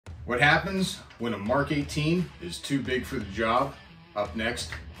What happens when a Mark 18 is too big for the job? Up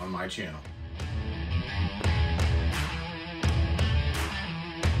next on my channel.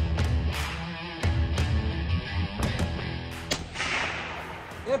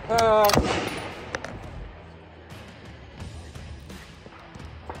 Impact!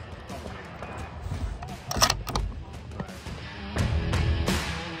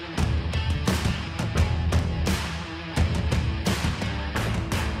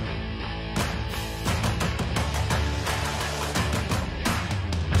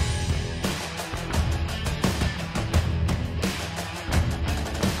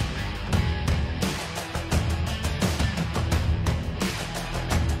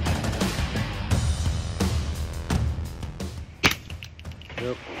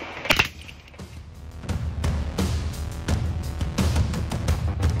 Yep.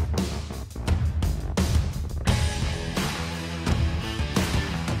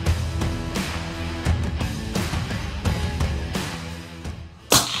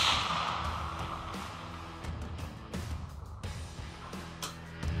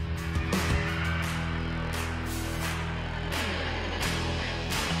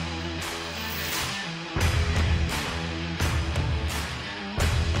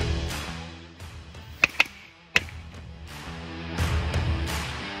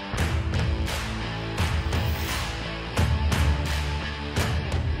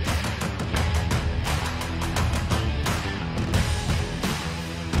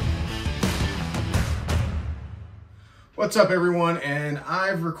 What's up everyone, and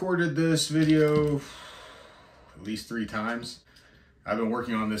I've recorded this video at least 3 times. I've been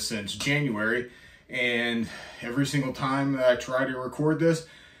working on this since January, and every single time that I try to record this,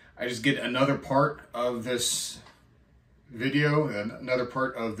 I just get another part of this video, another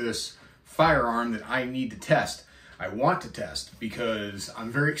part of this firearm that I need to test. I want to test because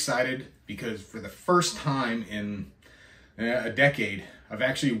I'm very excited, because for the first time in a decade, I've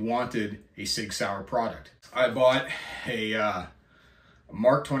actually wanted a Sig Sauer product. I bought a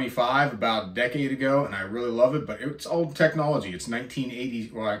Mark 25 about a decade ago, and I really love it, but it's old technology. It's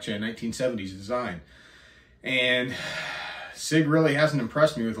 1980s, well actually a 1970s design. And Sig really hasn't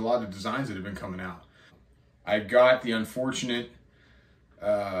impressed me with a lot of designs that have been coming out. I got the unfortunate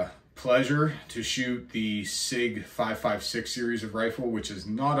pleasure to shoot the Sig 5.56 series of rifle, which is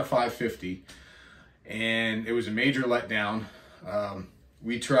not a 550, and it was a major letdown.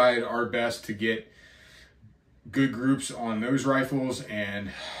 We tried our best to get good groups on those rifles, and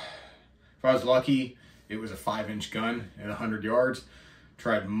if I was lucky, it was a 5-inch gun at 100 yards.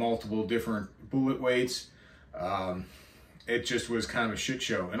 Tried multiple different bullet weights. It just was kind of a shit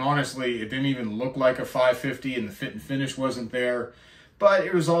show, and honestly, it didn't even look like a 550, and the fit and finish wasn't there. But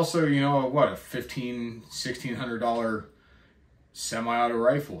it was also, you know, what, a $1,600 semi-auto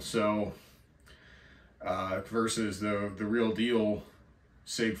rifle. So versus the real deal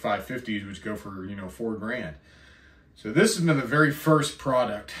Sig 550s, which go for, you know, $4 grand. So this has been the very first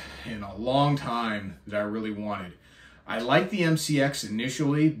product in a long time that I really wanted. I liked the MCX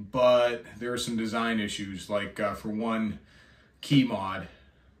initially, but there are some design issues, like for one, key mod.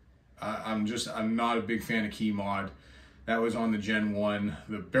 I'm not a big fan of key mod. That was on the Gen 1.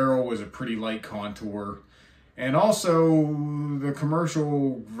 The barrel was a pretty light contour, and also the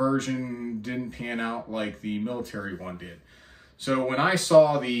commercial version didn't pan out like the military one did. So when I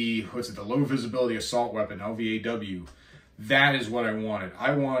saw the, the low visibility assault weapon, LVAW, that is what I wanted.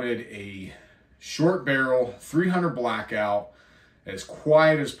 I wanted a short barrel, 300 blackout, as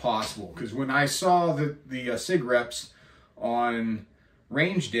quiet as possible. Because when I saw the Sig reps on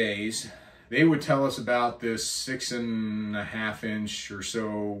range days, they would tell us about this 6.5-inch or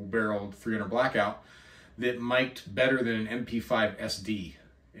so barrel 300 blackout that mic'd better than an MP5 SD.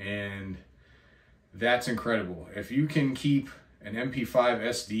 And that's incredible. If you can keep an MP5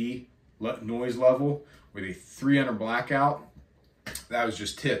 SD noise level with a 300 blackout, that was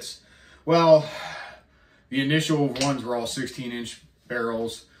just tits. Well, the initial ones were all 16-inch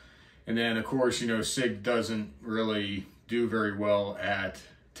barrels, and then of course, you know, Sig doesn't really do very well at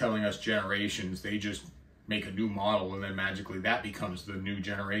telling us generations. They just make a new model, and then magically that becomes the new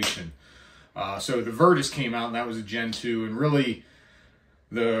generation. So the Virtus came out, and that was a Gen 2, and really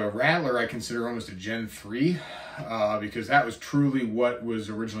the Rattler I consider almost a Gen 3, because that was truly what was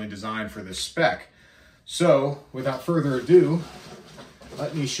originally designed for this spec. So without further ado,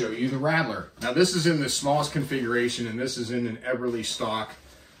 let me show you the Rattler. Now this is in the smallest configuration, and this is in an Eberly stock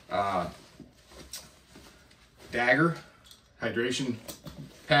dagger hydration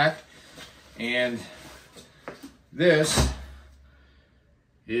pack, and this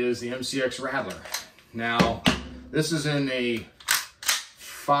is the MCX Rattler. Now this is in a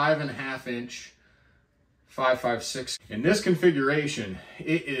 5.5 inch 5.56. In this configuration,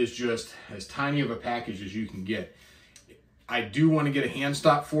 it is just as tiny of a package as you can get. I do want to get a hand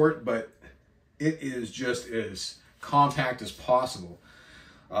stop for it, but it is just as compact as possible.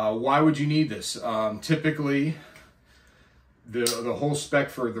 Why would you need this? Typically, the whole spec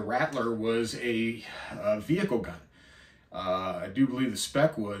for the Rattler was a vehicle gun. I do believe the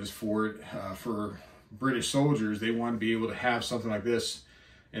spec was for British soldiers. They want to be able to have something like this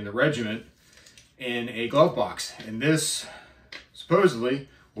in the regiment in a glove box. And this supposedly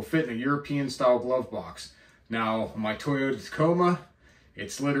will fit in a European style glove box. Now, my Toyota Tacoma,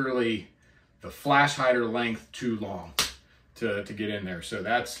 it's literally the flash hider length too long to get in there. So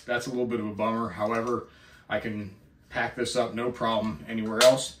that's a little bit of a bummer. However, I can pack this up no problem anywhere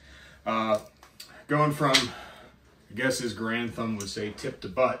else. Going from, I guess his grand thumb would say, tip to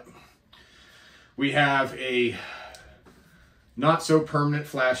butt, we have a not so permanent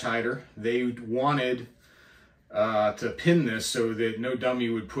flash hider. They wanted to pin this so that no dummy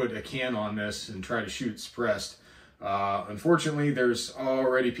would put a can on this and try to shoot suppressed. Unfortunately, there's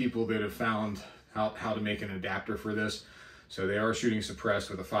already people that have found how to make an adapter for this. So they are shooting suppressed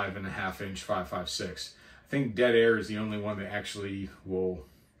with a 5.5 inch 5.56. I think Dead Air is the only one that actually will,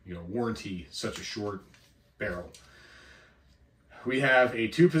 warranty such a short barrel. We have a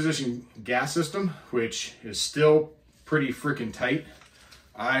 2-position gas system, which is still pretty freaking tight.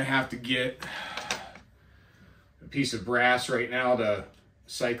 I have to get a piece of brass right now to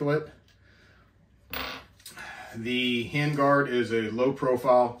cycle it. The handguard is a low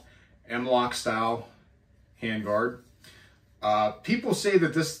profile M-LOK style handguard. People say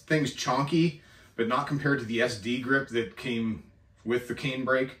that this thing's chonky, but not compared to the SD grip that came with the cane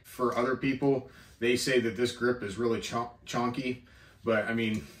brake. For other people, they say that this grip is really chonky, but I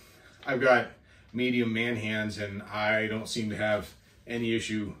mean, I've got medium man hands and I don't seem to have any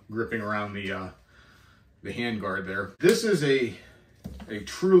issue gripping around the handguard there. This is a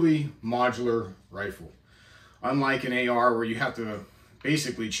truly modular rifle. Unlike an AR where you have to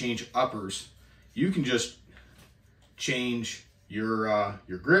basically change uppers, you can just change your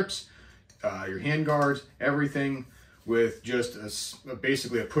grips, your hand guards, everything with just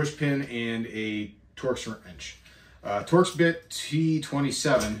basically a push pin and a Torx wrench. Torx bit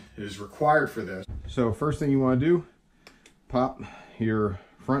T27 is required for this. So first thing you want to do, pop your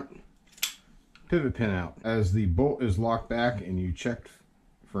front pivot pin out. As the bolt is locked back and you checked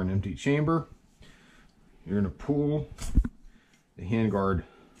for an empty chamber, you're going to pull the handguard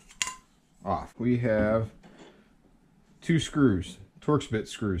off. We have 2 screws, Torx bit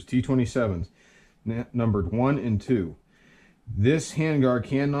screws, T27s, numbered 1 and 2. This handguard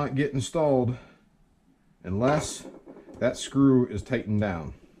cannot get installed unless that screw is tightened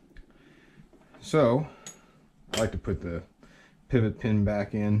down. So, I like to put the pivot pin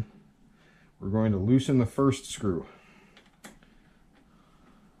back in. We're going to loosen the first screw.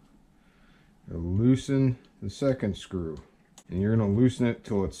 Loosen the second screw. And you're going to loosen it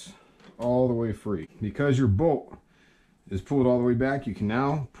till it's all the way free. Because your bolt is pulled all the way back, you can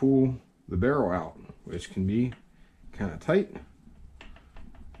now pull the barrel out, which can be kind of tight,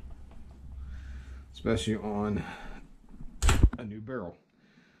 especially on a new barrel.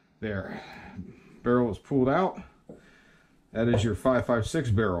 There, barrel is pulled out. That is your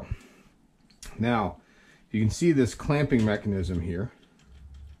 5.56 barrel. Now, you can see this clamping mechanism here.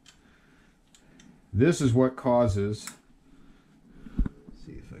 This is what causes, let's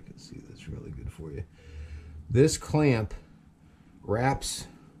see if I can see this really good for you. This clamp wraps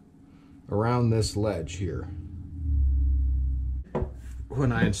around this ledge here.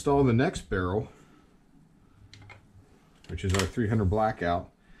 When I install the next barrel, which is our 300 blackout,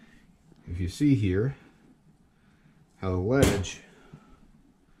 if you see here how the ledge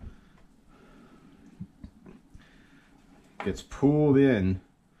gets pulled in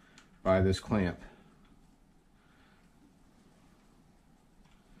by this clamp.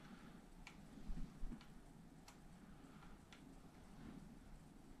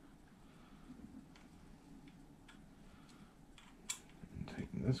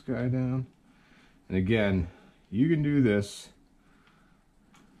 Tighten this guy down. And again, you can do this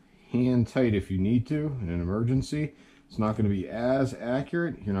hand tight if you need to in an emergency. It's not going to be as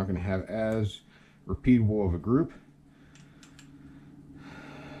accurate. You're not going to have as repeatable of a group.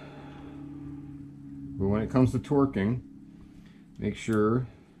 But when it comes to torquing, make sure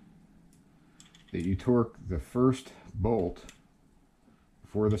that you torque the first bolt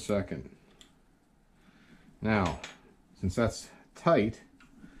before the second. Now, since that's tight,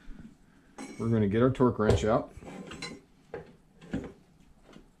 we're going to get our torque wrench out,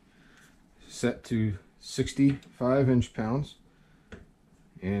 set to 65 inch-pounds,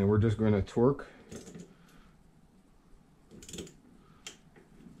 And we're just going to torque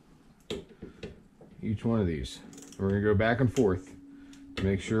each one of these. We're going to go back and forth to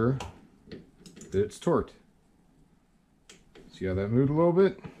make sure that it's torqued. See how that moved a little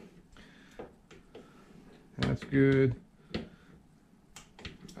bit? That's good.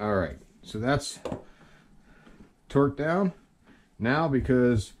 All right, so that's torqued down. Now,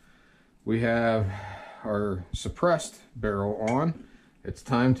 because we have our suppressed barrel on, it's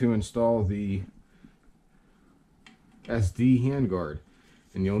time to install the SD handguard.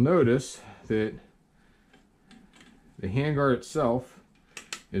 And you'll notice that the handguard itself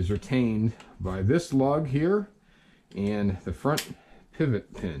is retained by this lug here and the front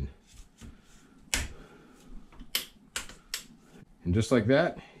pivot pin. And just like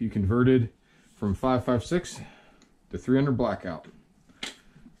that, you converted from 5.56 to 300 blackout.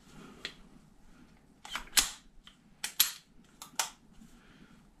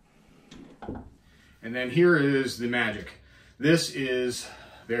 And then here is the magic. This is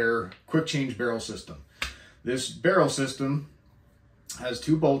their quick change barrel system. This barrel system has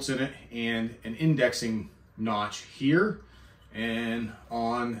 2 bolts in it and an indexing notch here and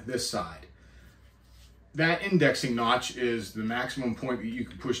on this side. That indexing notch is the maximum point that you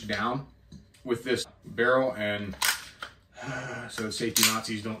can push down with this barrel, and so the safety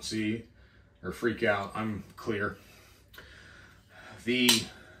Nazis don't see or freak out. I'm clear. The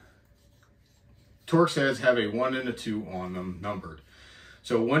Torx heads have a 1 and a 2 on them, numbered.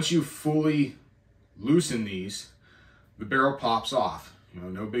 So once you fully loosen these, the barrel pops off. You know,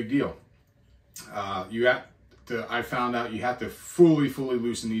 no big deal. I found out you have to fully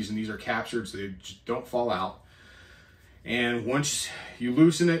loosen these, and these are captured so they just don't fall out. And once you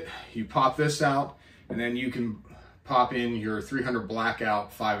loosen it, you pop this out, and then you can pop in your 300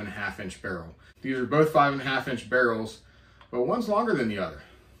 blackout 5.5 inch barrel. These are both 5.5 inch barrels, but one's longer than the other.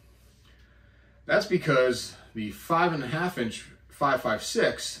 That's because the 5.5 inch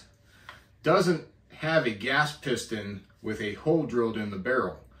 5.56 doesn't have a gas piston with a hole drilled in the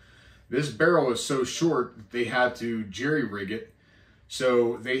barrel. This barrel is so short that they had to jerry rig it.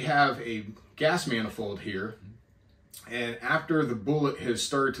 So they have a gas manifold here, and after the bullet has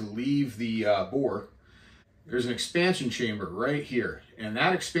started to leave the bore, there's an expansion chamber right here, and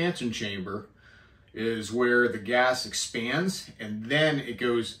that expansion chamber is where the gas expands and then it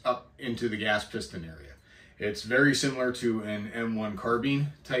goes up into the gas piston area. It's very similar to an M1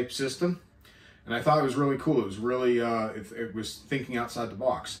 carbine type system, and I thought it was really cool. It was really, it was thinking outside the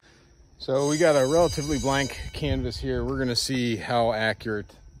box. So we got a relatively blank canvas here. We're gonna see how accurate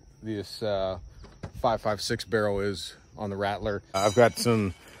this 5.56 barrel is on the Rattler. I've got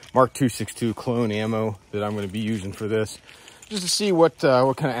some Mark 262 clone ammo that I'm gonna be using for this, just to see what kind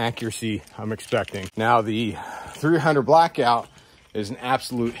of accuracy I'm expecting. Now the 300 blackout is an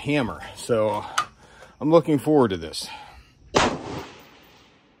absolute hammer, so I'm looking forward to this.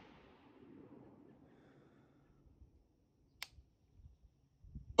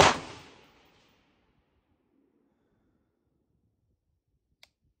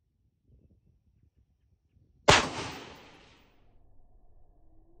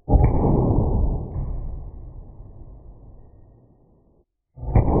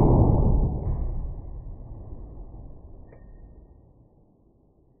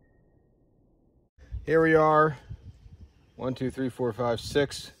 Here we are, 1, 2, 3, 4, 5,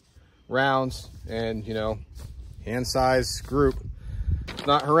 6 rounds, and you know, hand size group. It's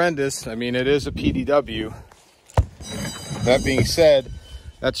not horrendous. I mean, it is a PDW. That being said,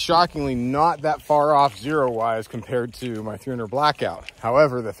 that's shockingly not that far off zero-wise compared to my 300 blackout.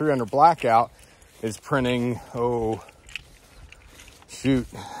 However, the 300 blackout is printing, oh shoot,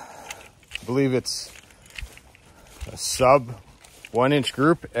 I believe it's a sub 1 inch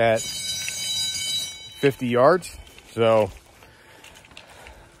group at 50 yards. So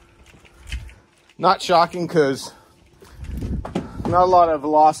not shocking, because not a lot of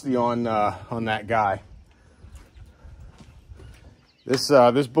velocity on that guy.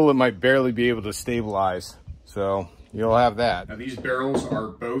 This bullet might barely be able to stabilize, so you'll have that. Now these barrels are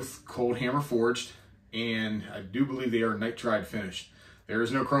both cold hammer forged, and I do believe they are nitride finished. There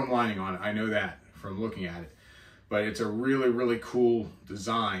is no chrome lining on it. I know that from looking at it, but it's a really cool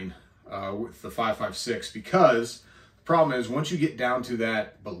design with the 5.56, because the problem is once you get down to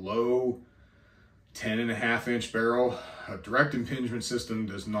that below 10.5 inch barrel, a direct impingement system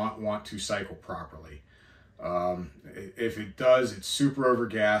does not want to cycle properly. If it does, it's super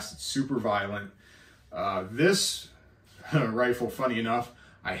overgassed, it's super violent. This rifle, funny enough,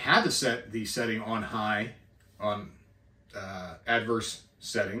 I had to set the setting on high, on adverse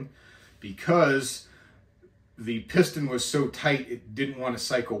setting, because the piston was so tight it didn't want to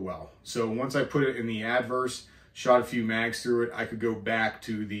cycle well. So once I put it in the adverse, shot a few mags through it, I could go back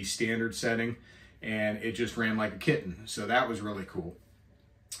to the standard setting and it just ran like a kitten. So that was really cool.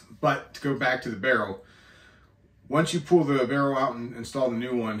 But to go back to the barrel, once you pull the barrel out and install the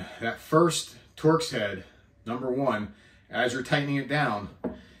new one, that first Torx head, number one, as you're tightening it down,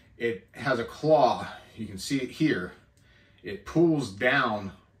 it has a claw. You can see it here. It pulls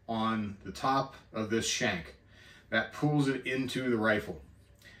down on the top of this shank. That pulls it into the rifle.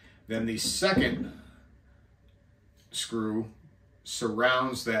 Then the second screw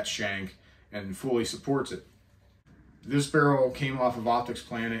surrounds that shank and fully supports it. This barrel came off of Optics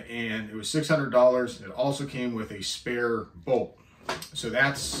Planet and it was $600. It also came with a spare bolt. So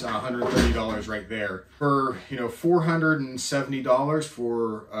that's $130 right there. For, you know, $470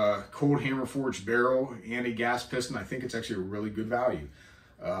 for a cold hammer forged barrel and a gas piston, I think it's actually a really good value.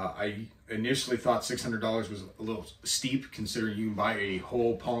 I initially thought $600 was a little steep considering you can buy a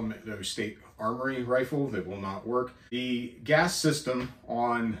whole Palmetto State Armory rifle that will not work. The gas system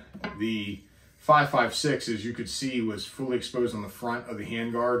on the 5.56, as you could see, was fully exposed on the front of the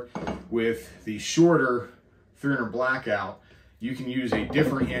handguard. With the shorter 300 blackout, you can use a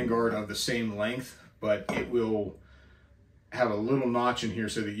different handguard of the same length, but it will have a little notch in here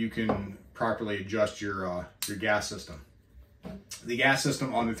so that you can properly adjust your gas system. The gas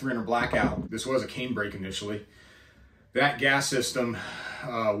system on the 300 blackout, this was a cane brake initially. That gas system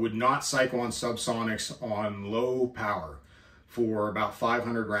would not cycle on subsonics on low power for about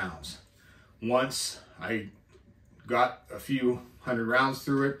 500 rounds. Once I got a few hundred rounds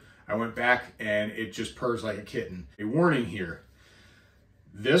through it, I went back and it just purrs like a kitten. A warning here,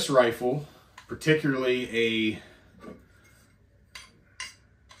 this rifle, particularly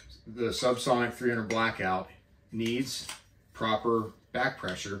the subsonic 300 blackout, needs proper back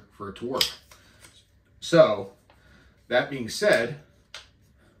pressure for it to work. So, that being said,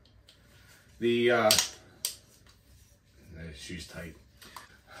 she's tight.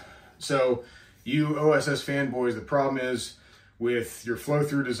 So, you OSS fanboys, the problem is with your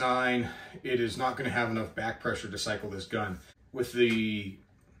flow-through design, it is not going to have enough back pressure to cycle this gun. With the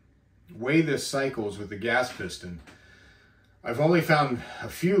way this cycles with the gas piston, I've only found a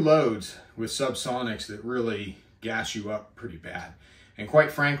few loads with subsonics that really gas you up pretty bad. And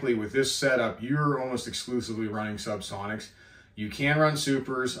quite frankly, with this setup, you're almost exclusively running subsonics. You can run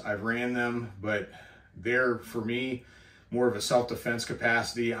supers, I've ran them, but they're, for me, more of a self-defense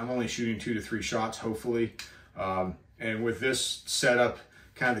capacity. I'm only shooting 2 to 3 shots, hopefully. And with this setup,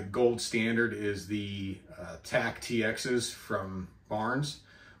 kind of the gold standard is the TAC TXs from Barnes.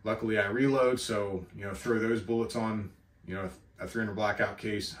 Luckily, I reload, so, you know, throw those bullets on, you know, a 300 blackout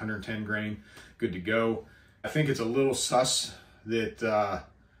case, 110 grain, good to go. I think it's a little sus that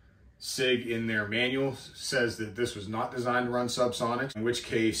Sig in their manual says that this was not designed to run subsonics, in which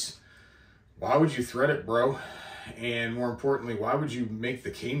case, why would you thread it, bro? And more importantly, why would you make the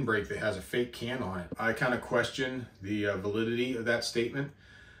cane brake that has a fake can on it? I kind of question the validity of that statement.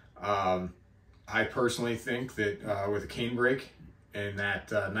 I personally think that with a cane brake and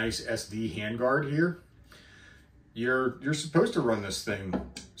that nice SD handguard here, you're supposed to run this thing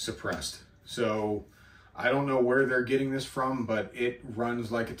suppressed. So I don't know where they're getting this from, but it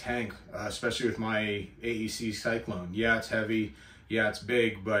runs like a tank, especially with my AEC Cyclone. Yeah, it's heavy. Yeah, it's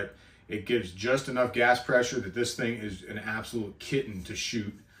big, but it gives just enough gas pressure that this thing is an absolute kitten to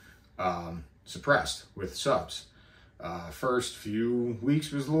shoot suppressed with subs. First few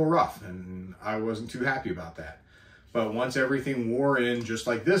weeks was a little rough, and I wasn't too happy about that. But once everything wore in, just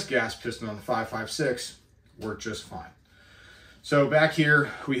like this gas piston on the 5.56, worked just fine. So back here,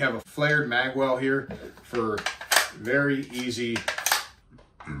 we have a flared mag well here for very easy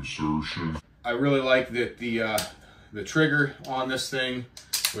insertion. I really like that the trigger on this thing,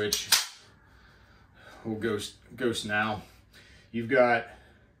 which will ghost now. You've got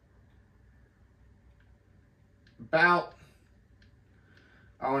about,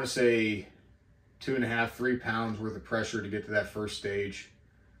 I want to say 2.5, 3 pounds worth of pressure to get to that first stage.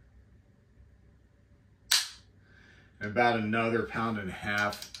 And about another 1.5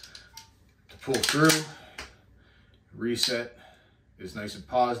 pounds to pull through. Reset is nice and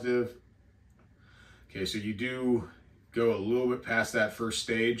positive. Okay, so you do go a little bit past that first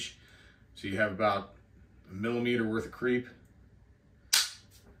stage. So you have about 1 millimeter worth of creep.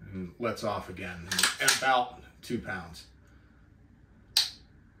 And lets off again at about 2 pounds.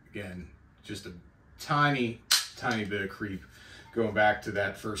 Again, just a tiny bit of creep going back to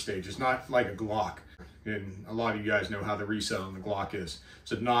that first stage. It's not like a Glock. And a lot of you guys know how the reset on the Glock is.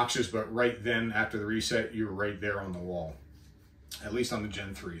 It's obnoxious, but right then after the reset, you're right there on the wall. At least on the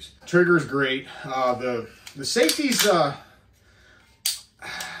Gen 3s. Trigger is great. The The safeties,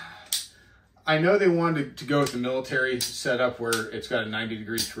 I know they wanted to go with the military setup where it's got a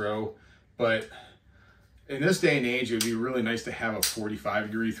 90-degree throw, but in this day and age, it would be really nice to have a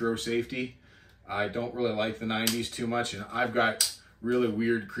 45-degree throw safety. I don't really like the 90s too much, and I've got really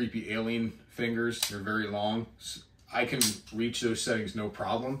weird, creepy alien fingers. They're very long. So I can reach those settings no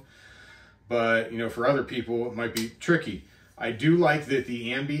problem, but you know, for other people, it might be tricky. I do like that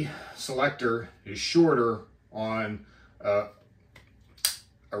the ambi selector is shorter on a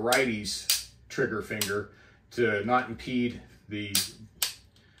righty's trigger finger to not impede the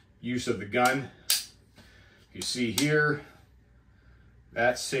use of the gun. You see here,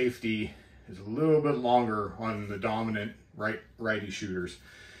 that safety is a little bit longer on the dominant righty shooters.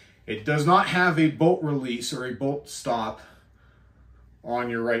 It does not have a bolt release or a bolt stop on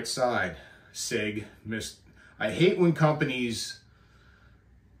your right side. Sig I hate when companies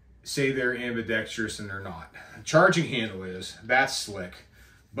say they're ambidextrous and they're not. Charging handle is, that's slick,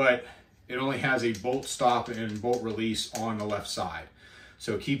 but it only has a bolt stop and bolt release on the left side.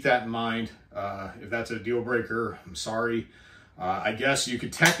 So keep that in mind. If that's a deal breaker, I'm sorry. I guess you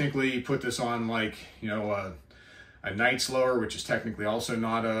could technically put this on like, you know, a night slower, which is technically also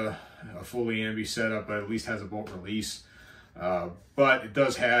not a fully ambi setup, but at least has a bolt release. But it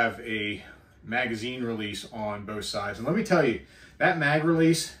does have a magazine release on both sides. And let me tell you, that mag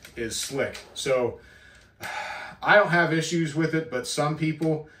release is slick. So I don't have issues with it, but some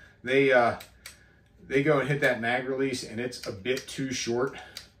people, they go and hit that mag release and it's a bit too short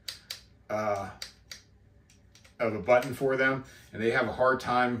of a button for them, and they have a hard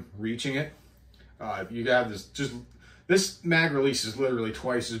time reaching it. You have this mag release is literally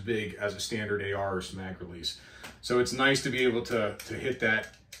twice as big as a standard AR's mag release. So it's nice to be able to hit that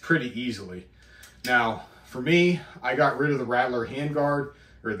pretty easily. Now, for me, I got rid of the Rattler handguard,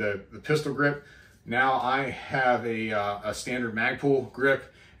 or the pistol grip. Now I have a standard Magpul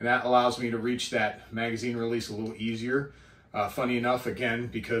grip, and that allows me to reach that magazine release a little easier. Funny enough, again,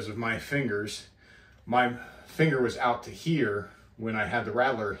 because of my fingers, my finger was out to here when I had the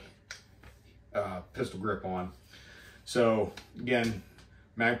Rattler pistol grip on. So again,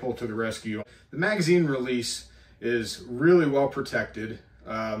 Magpul to the rescue. The magazine release is really well protected.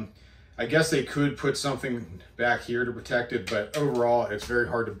 I guess they could put something back here to protect it, but overall it's very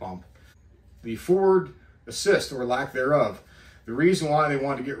hard to bump. The forward assist, or lack thereof, the reason why they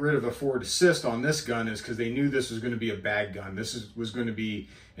wanted to get rid of the forward assist on this gun is because they knew this was going to be a bag gun. This was going to be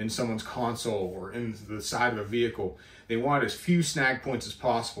in someone's console or in the side of a vehicle. They wanted as few snag points as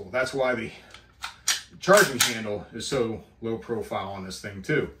possible. That's why the charging handle is so low profile on this thing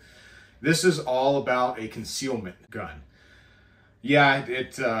too. This is all about a concealment gun. Yeah,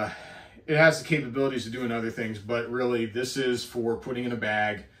 it has the capabilities of doing other things, but really this is for putting in a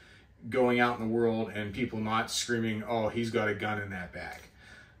bag, going out in the world, and people not screaming, oh, he's got a gun in that bag.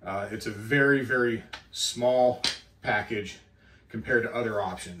 It's a very, very small package compared to other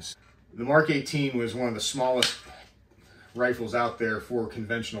options. The Mark 18 was one of the smallest rifles out there for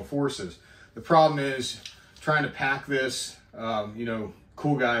conventional forces. The problem is trying to pack this, you know,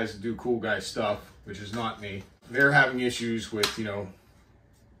 cool guys do cool guy stuff, which is not me. They're having issues with, you know,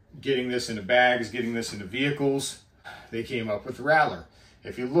 getting this into bags, getting this into vehicles. They came up with the Rattler.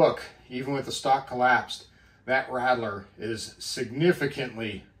 If you look, even with the stock collapsed, that Rattler is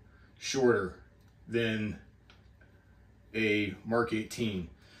significantly shorter than a Mark 18.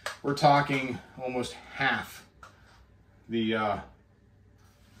 We're talking almost half the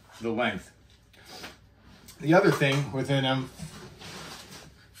length. The other thing within them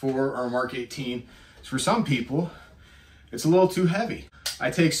for our Mark 18 is, for some people, it's a little too heavy.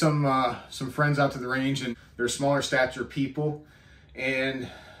 I take some friends out to the range, and they're smaller stature people, and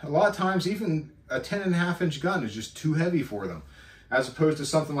a lot of times even a 10.5-inch gun is just too heavy for them, as opposed to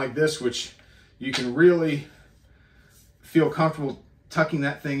something like this, which you can really feel comfortable tucking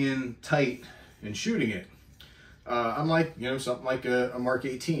that thing in tight and shooting it. Unlike, you know, something like a Mark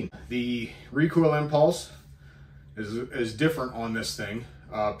 18. The recoil impulse is different on this thing.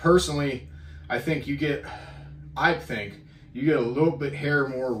 Personally, I think you get a little bit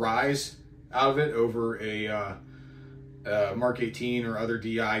more rise out of it over a Mark 18 or other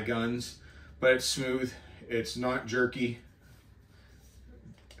DI guns, but it's smooth, it's not jerky.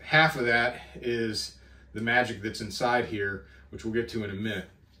 Half of that is the magic that's inside here, which we'll get to in a minute.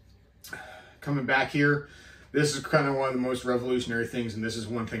 Coming back here, this is kind of one of the most revolutionary things, and this is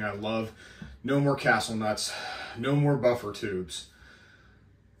one thing I love. No more castle nuts, no more buffer tubes.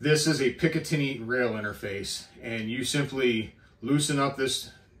 This is a Picatinny rail interface, and you simply loosen up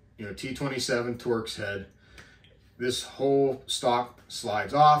this, T27 Torx head. This whole stock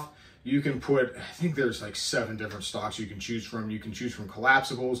slides off. You can put, I think there's like 7 different stocks you can choose from. You can choose from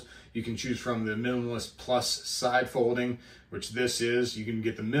collapsibles. You can choose from the Minimalist Plus side folding, which this is. You can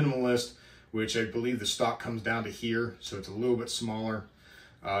get the Minimalist, which I believe the stock comes down to here, so it's a little bit smaller.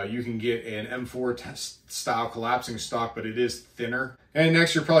 You can get an M4 style collapsing stock, but it is thinner. And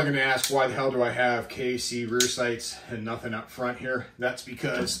next you're probably gonna ask, why the hell do I have KC rear sights and nothing up front here? That's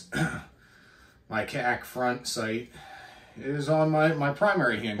because my CAC front sight is on my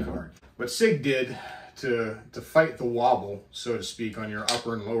primary handguard. What Sig did to fight the wobble, so to speak, on your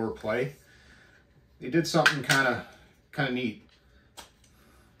upper and lower play, they did something kind of neat.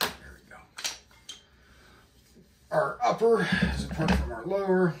 There we go. Our upper is apart from our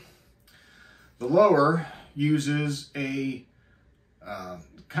lower. The lower uses a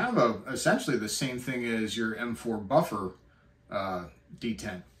kind of essentially the same thing as your M4 buffer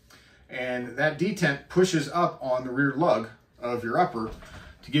detent. And that detent pushes up on the rear lug of your upper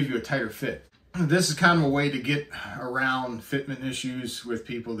to give you a tighter fit. This is kind of a way to get around fitment issues with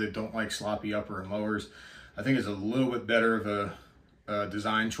people that don't like sloppy upper and lowers. I think it's a little bit better of a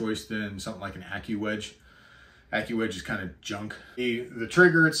design choice than something like an AccuWedge. AccuWedge is kind of junk. The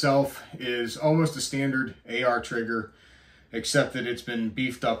trigger itself is almost a standard AR trigger, except that it's been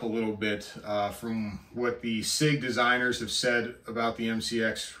beefed up a little bit from what the Sig designers have said about the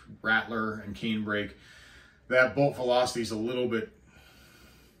MCX Rattler and Canebrake. That bolt velocity is a little bit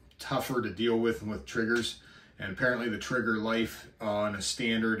tougher to deal with triggers, and apparently the trigger life on a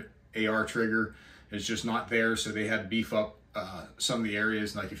standard AR trigger is just not there, so they had to beef up some of the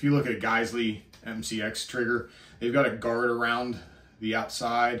areas. Like if you look at a Geisley MCX trigger, they've got a guard around the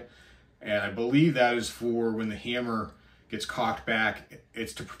outside, and I believe that is for when the hammer gets cocked back,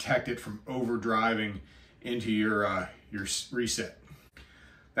 it's to protect it from overdriving into your reset.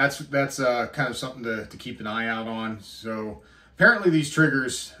 That's kind of something to keep an eye out on. So apparently these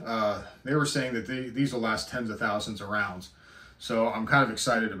triggers, they were saying that these will last tens of thousands of rounds. So I'm kind of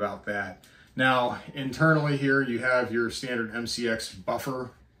excited about that. Now, internally here, you have your standard MCX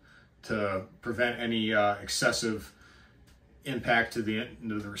buffer to prevent any excessive impact to the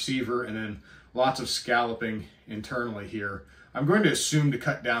receiver, and then lots of scalloping internally here. I'm going to assume to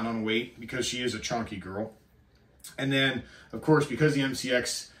cut down on weight because she is a chunky girl. And then, of course, because the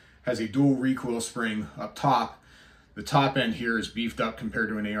MCX has a dual recoil spring up top, the top end here is beefed up compared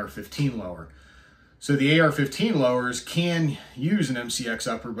to an AR-15 lower. So the AR-15 lowers can use an MCX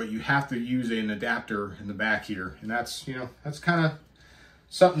upper, but you have to use an adapter in the back here. And that's, you know, that's kind of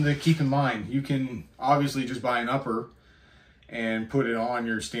something to keep in mind. You can obviously just buy an upper and put it on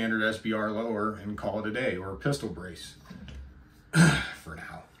your standard SBR lower and call it a day, or a pistol brace for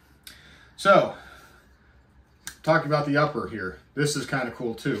now. So, talking about the upper here, this is kind of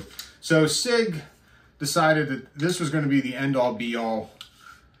cool too. So Sig decided that this was going to be the end-all be-all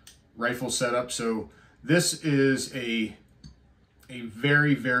rifle setup. So this is a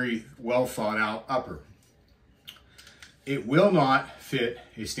very, very well thought out upper. It will not fit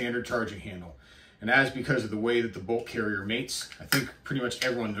a standard charging handle. And that is because of the way that the bolt carrier mates. I think pretty much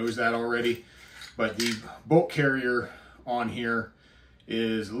everyone knows that already. But the bolt carrier on here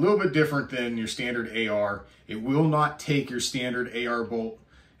is a little bit different than your standard AR. It will not take your standard AR bolt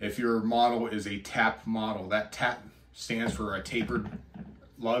if your model is a tap model. That tap stands for a tapered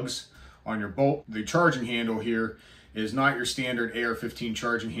lugs on your bolt. The charging handle here is not your standard AR-15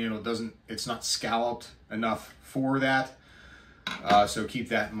 charging handle. It's not scalloped enough for that. So keep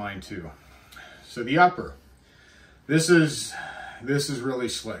that in mind too. So the upper, this is really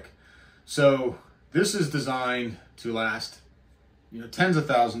slick. So this is designed to last, you know, tens of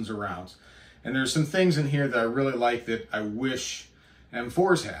thousands of rounds. And there's some things in here that I really like that I wish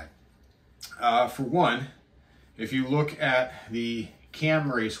M4s had. For one, if you look at the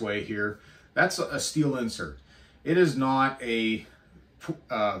cam raceway here, that's a steel insert. It is not a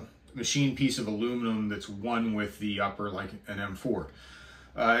machine piece of aluminum that's one with the upper like an M4.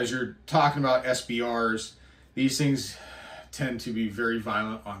 As you're talking about SBRs, these things tend to be very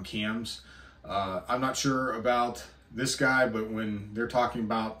violent on cams. I'm not sure about this guy, but when they're talking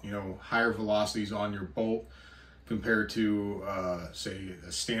about, you know, higher velocities on your bolt compared to, say,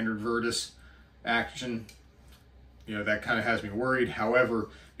 a standard Virtus action, you know, that kind of has me worried. However,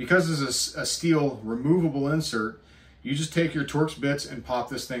 because it's a steel removable insert, you just take your Torx bits and pop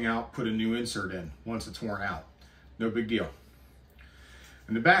this thing out, put a new insert in once it's worn out. No big deal.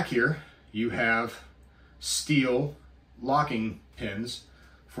 In the back here, you have steel locking pins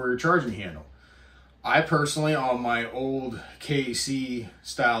for your charging handle. I personally, on my old KC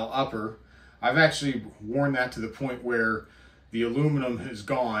style upper, I've actually worn that to the point where the aluminum is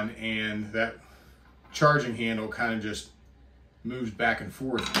gone and that charging handle kind of just moves back and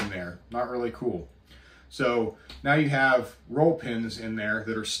forth in there. Not really cool. So now you have roll pins in there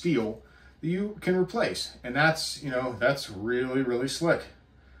that are steel that you can replace. And that's, that's really, really slick.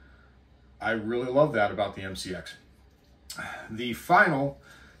 I really love that about the MCX. The final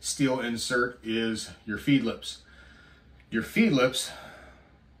steel insert is your feed lips. Your feed lips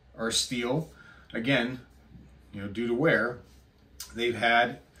are steel, again, due to wear. They've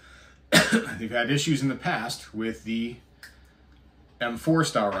had issues in the past with the M4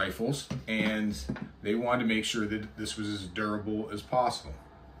 style rifles, and they wanted to make sure that this was as durable as possible.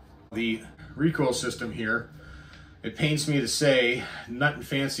 The recoil system here, it pains me to say, Nut and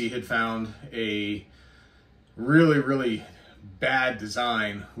Fancy had found a really, really bad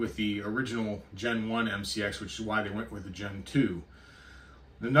design with the original Gen 1 MCX, which is why they went with the Gen 2.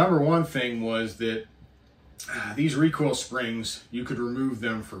 The number one thing was that these recoil springs, you could remove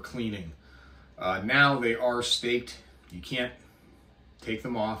them for cleaning. Now they are staked. You can't take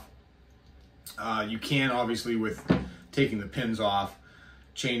them off. You can, obviously, with taking the pins off,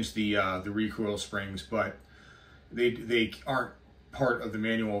 change the recoil springs, but they aren't part of the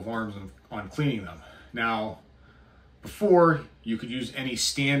manual of arms on cleaning them. Now, before, you could use any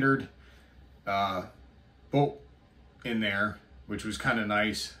standard bolt in there, which was kind of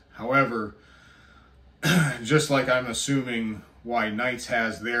nice. However, just like I'm assuming why Knights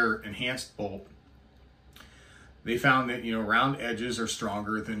has their enhanced bolt, they found that, round edges are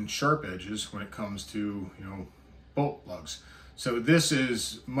stronger than sharp edges when it comes to, bolt lugs. So this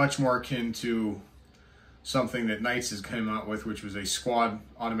is much more akin to something that Knights has come out with, which was a squad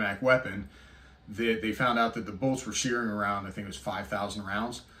automatic weapon. That they found out that the bolts were shearing around, I think it was 5,000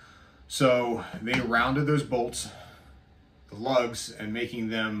 rounds. So they rounded those bolts, the lugs, and making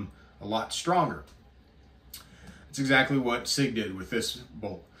them a lot stronger. It's exactly what Sig did with this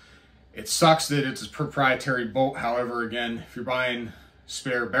bolt. It sucks that it's a proprietary bolt. However, again, if you're buying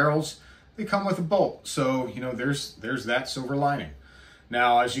spare barrels, they come with a bolt. So, there's that silver lining.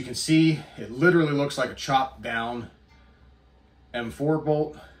 Now, as you can see, it literally looks like a chopped down M4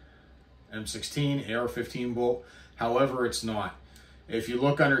 bolt, M16, AR-15 bolt. However, it's not. If you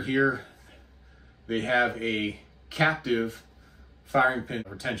look under here, they have a captive firing pin,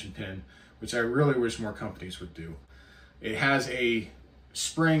 retention pin, which I really wish more companies would do. It has a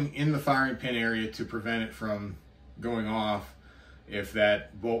spring in the firing pin area to prevent it from going off if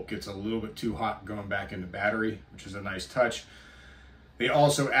that bolt gets a little bit too hot going back into battery, which is a nice touch. They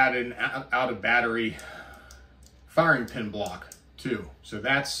also added an out of battery firing pin block too, so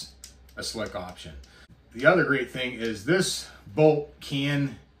that's a slick option. The other great thing is this bolt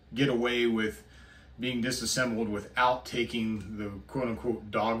can get away with being disassembled without taking the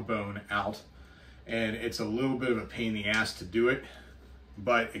quote-unquote dog bone out, and it's a little bit of a pain in the ass to do it,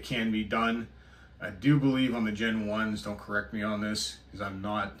 but it can be done. I do believe on the Gen 1s, don't correct me on this because I'm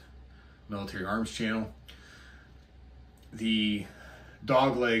not Military Arms channel, the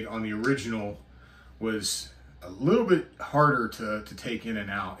dog leg on the original was a little bit harder to take in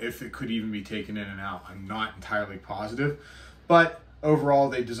and out, if it could even be taken in and out. I'm not entirely positive, but overall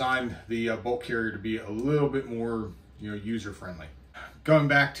they designed the bolt carrier to be a little bit more user friendly. Going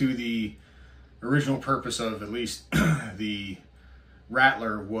back to the original purpose of at least the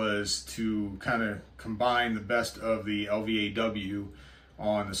Rattler was to kind of combine the best of the LVAW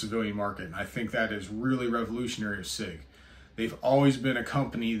on the civilian market, and I think that is really revolutionary of Sig. They've always been a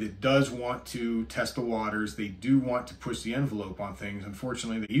company that does want to test the waters. They do want to push the envelope on things.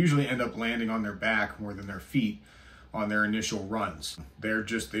 Unfortunately, they usually end up landing on their back more than their feet on their initial runs.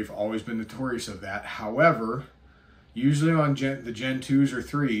 They've always been notorious of that. However, usually on the Gen 2s or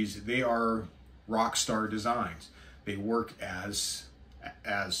 3s, they are rock star designs. They work as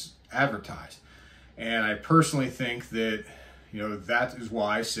advertised. And I personally think that, that is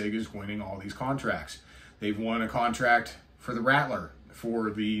why Sig is winning all these contracts. They've won a contract for the Rattler, for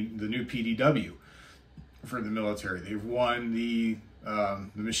the new PDW for the military. They've won the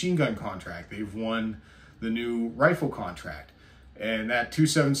machine gun contract. They've won the new rifle contract. And that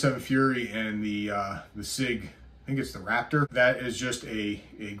 277 Fury and the Sig, I think it's the Raptor, that is just a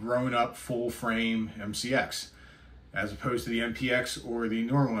grown-up full-frame MCX, as opposed to the MPX or the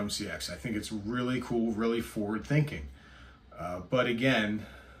normal MCX. I think it's really cool, really forward-thinking. But again,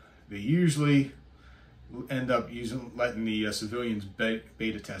 they usually end up letting the civilians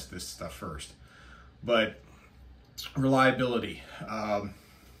beta test this stuff first. But reliability,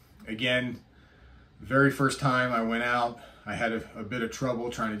 again, very first time I went out, I had a bit of trouble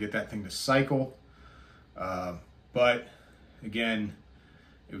trying to get that thing to cycle. But again,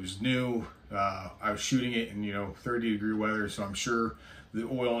 it was new. I was shooting it in 30-degree weather, so I'm sure the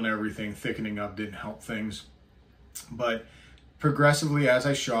oil and everything thickening up didn't help things. But progressively as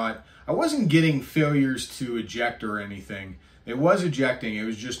I shot. I wasn't getting failures to eject or anything. It was ejecting, it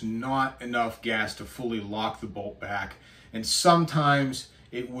was just not enough gas to fully lock the bolt back, and sometimes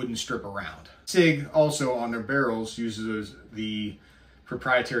it wouldn't strip around. Sig also on their barrels uses the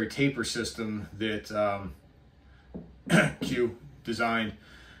proprietary taper system that Q designed.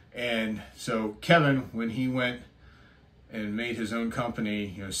 And so Kevin, when he went and made his own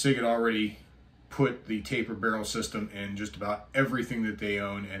company, Sig had already put the taper barrel system in just about everything that they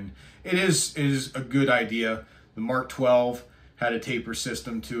own, and it is a good idea. The Mark 12 had a taper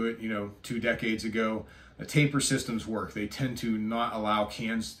system to it, 2 decades ago. The taper systems work. They tend to not allow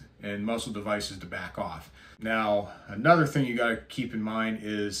cans and muzzle devices to back off. Now, another thing you got to keep in mind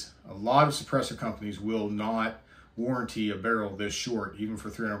is a lot of suppressor companies will not warranty a barrel this short, even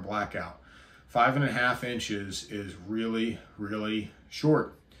for 300 blackout. 5.5 inches is really, really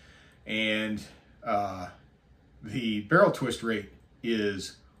short. And the barrel twist rate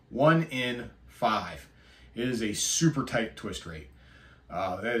is 1 in 5. It is a super tight twist rate.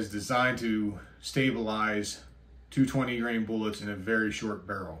 That is designed to stabilize 220 grain bullets in a very short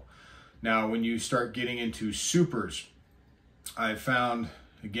barrel. Now, when you start getting into supers, I found,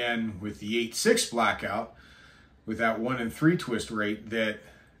 again, with the 8.6 blackout, with that 1 in 3 twist rate, that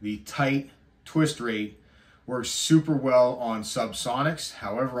the tight twist rate works super well on subsonics.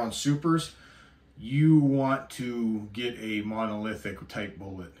 However, on supers, you want to get a monolithic type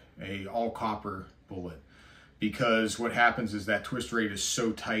bullet, a all copper bullet, because what happens is that twist rate is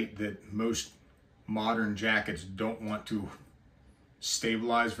so tight that most modern jackets don't want to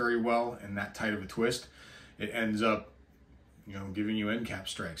stabilize very well in that tight of a twist. It ends up, giving you end cap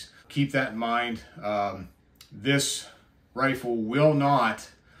strikes. Keep that in mind. This rifle will not,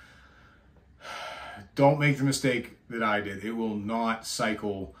 don't make the mistake that I did, it will not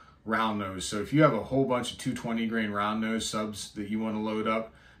cycle round nose. So if you have a whole bunch of 220 grain round nose subs that you want to load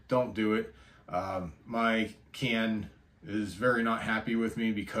up, don't do it. My can is very not happy with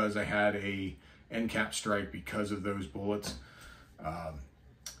me because I had a end cap strike because of those bullets.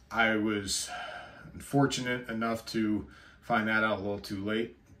 I was unfortunate enough to find that out a little too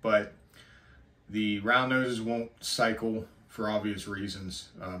late, but the round noses won't cycle for obvious reasons.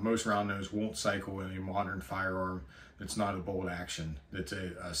 Most round nose won't cycle in a modern firearm that's not a bolt action, that's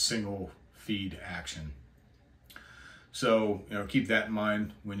a single feed action. So, keep that in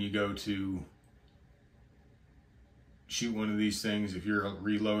mind when you go to shoot one of these things. If you're a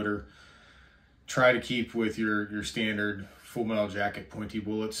reloader, try to keep with your standard full metal jacket pointy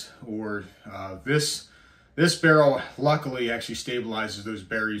bullets, or this barrel luckily actually stabilizes those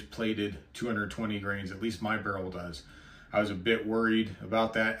berries plated 220 grains, at least my barrel does. I was a bit worried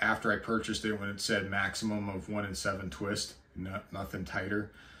about that after I purchased it when it said maximum of 1 in 7 twist, nothing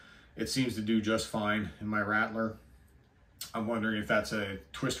tighter. It seems to do just fine in my Rattler. I'm wondering if that's a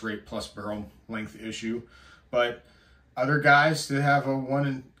twist rate plus barrel length issue, but other guys that have a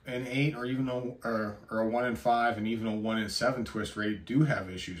 1 in 8 or even a 1 in 5 and even a 1 in 7 twist rate do have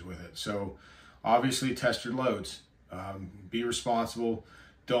issues with it. So obviously test your loads. Be responsible.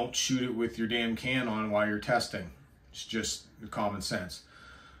 Don't shoot it with your damn can on while you're testing. It's just common sense.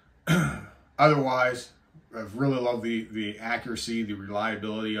 Otherwise, I've really loved the accuracy, the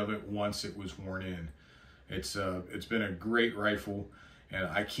reliability of it once it was worn in. It's been a great rifle, and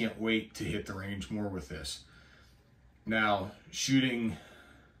I can't wait to hit the range more with this. Now, shooting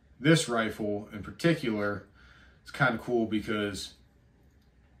this rifle in particular, it's kind of cool because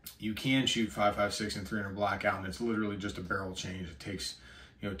you can shoot 5.56 and 300 blackout, and it's literally just a barrel change. It takes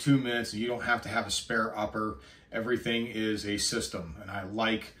 2 minutes, and you don't have to have a spare upper. Everything is a system, and I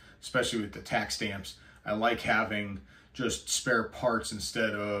like, especially with the tack stamps, I like having just spare parts instead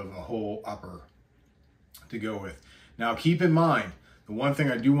of a whole upper to go with. Now, keep in mind, the one thing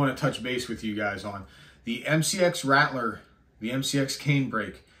I do want to touch base with you guys on, the MCX Rattler, the MCX cane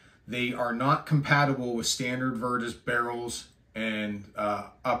brake, they are not compatible with standard Virtus barrels and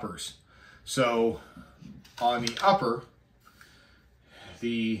uppers. So on the upper,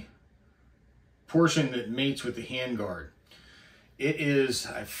 the portion that mates with the handguard, it is,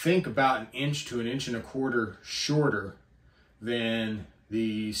 I think, about 1 inch to 1.25 inches shorter than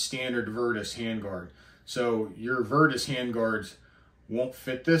the standard Virtus handguard. So your Virtus handguards won't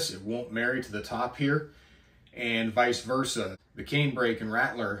fit this, it won't marry to the top here, and vice versa. The cane brake and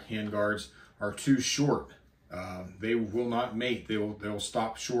Rattler handguards are too short. They will not mate, they'll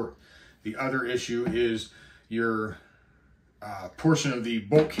stop short. The other issue is your portion of the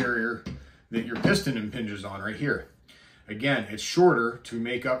bolt carrier that your piston impinges on right here. Again, it's shorter to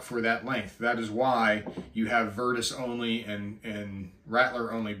make up for that length. That is why you have Virtus only and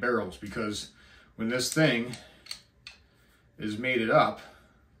Rattler only barrels, because when this thing is mated up,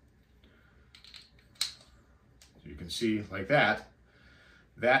 so you can see like that,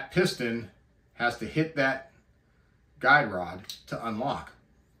 that piston has to hit that guide rod to unlock.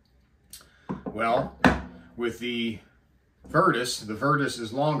 Well, with the Virtus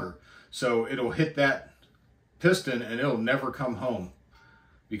is longer, so it'll hit that piston and it'll never come home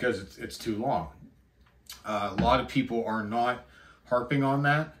because it's too long. A lot of people are not harping on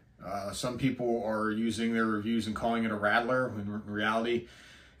that. Some people are using their reviews and calling it a Rattler, when in reality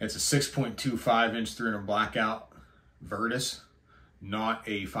it's a 6.25 inch 300 blackout Virtus, not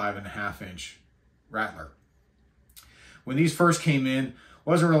a 5.5 inch Rattler. When these first came in,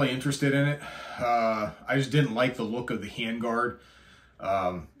 wasn't really interested in it. I just didn't like the look of the handguard.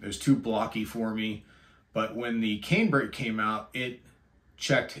 It was too blocky for me. But when the cane brake came out, it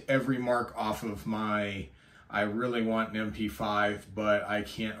checked every mark off of my, I really want an MP5, but I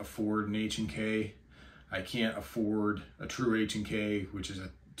can't afford an H&K. I can't afford a true H&K, which is a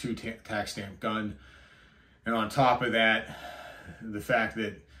 2 tax stamp gun. And on top of that, the fact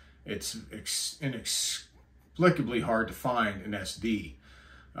that it's inexplicably hard to find an SD.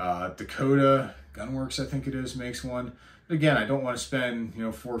 Dakota Gunworks, I think it is, makes one. But again, I don't want to spend, you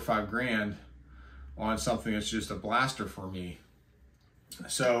know, $4 or $5 grand on something that's just a blaster for me.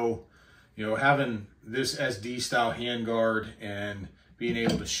 So, you know, having this SD style handguard and being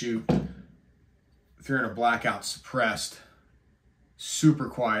able to shoot 300 blackout suppressed, super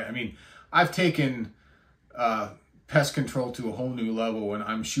quiet. I mean, I've taken pest control to a whole new level when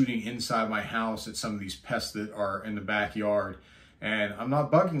I'm shooting inside my house at some of these pests that are in the backyard, and I'm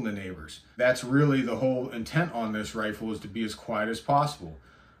not bugging the neighbors. That's really the whole intent on this rifle, is to be as quiet as possible.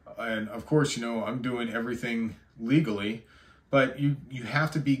 And of course, you know, I'm doing everything legally, but you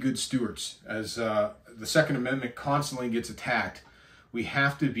have to be good stewards. As the Second Amendment constantly gets attacked, we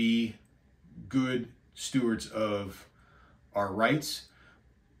have to be good stewards of our rights.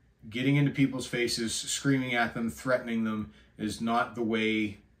 Getting into people's faces, screaming at them, threatening them is not the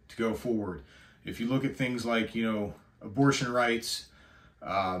way to go forward. If you look at things like, you know, abortion rights,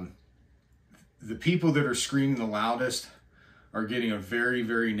 the people that are screaming the loudest are getting a very,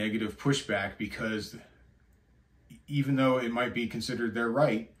 very negative pushback, because even though it might be considered their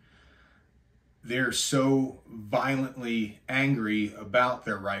right, they're so violently angry about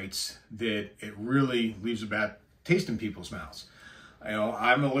their rights that it really leaves a bad taste in people's mouths. You know,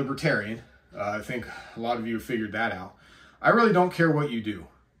 I'm a libertarian. I think a lot of you have figured that out. I really don't care what you do,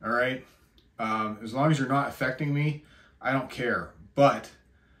 all right? As long as you're not affecting me, I don't care. But,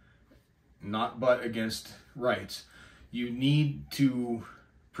 not but against rights. You need to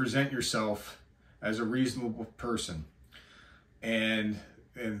present yourself as a reasonable person. And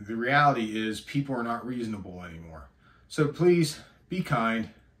the reality is, people are not reasonable anymore. So please, be kind,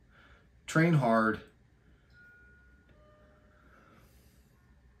 train hard.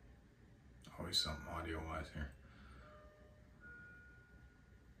 Always something audio-wise here.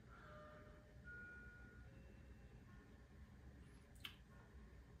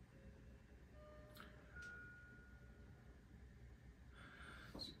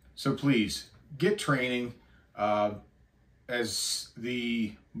 So please, get training. As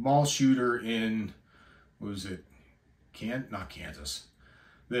the mall shooter in, what was it? Not Kansas.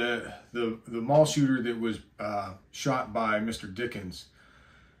 The mall shooter that was shot by Mr. Dickens.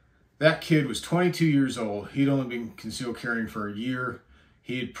 That kid was 22 years old. He'd only been concealed carrying for a year.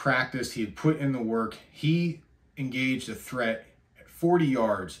 He had practiced. He had put in the work. He engaged a threat at 40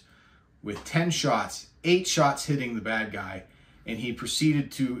 yards with 10 shots, 8 shots hitting the bad guy, and he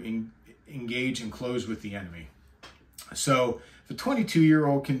proceeded to engage and close with the enemy. So if a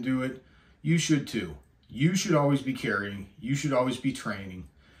 22-year-old can do it, you should too. You should always be carrying. You should always be training.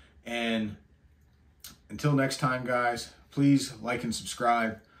 And until next time, guys, please like and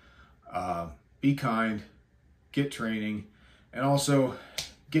subscribe. Be kind, get training, and also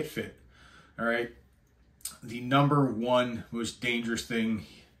get fit. All right. The #1 most dangerous thing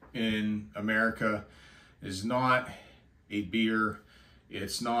in America is not a beer.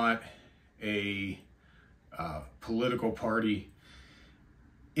 It's not a political party.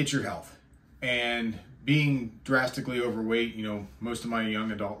 It's your health. And being drastically overweight, you know, most of my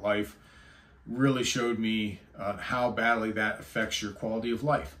young adult life really showed me how badly that affects your quality of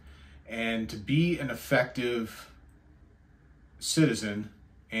life. And to be an effective citizen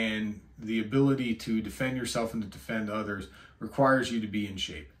and the ability to defend yourself and to defend others requires you to be in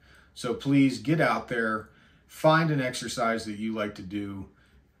shape. So please get out there, find an exercise that you like to do,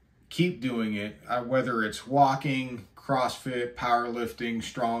 keep doing it, whether it's walking, CrossFit, powerlifting,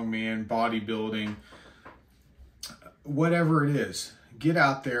 strongman, bodybuilding, whatever it is. Get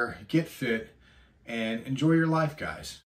out there, get fit, and enjoy your life, guys.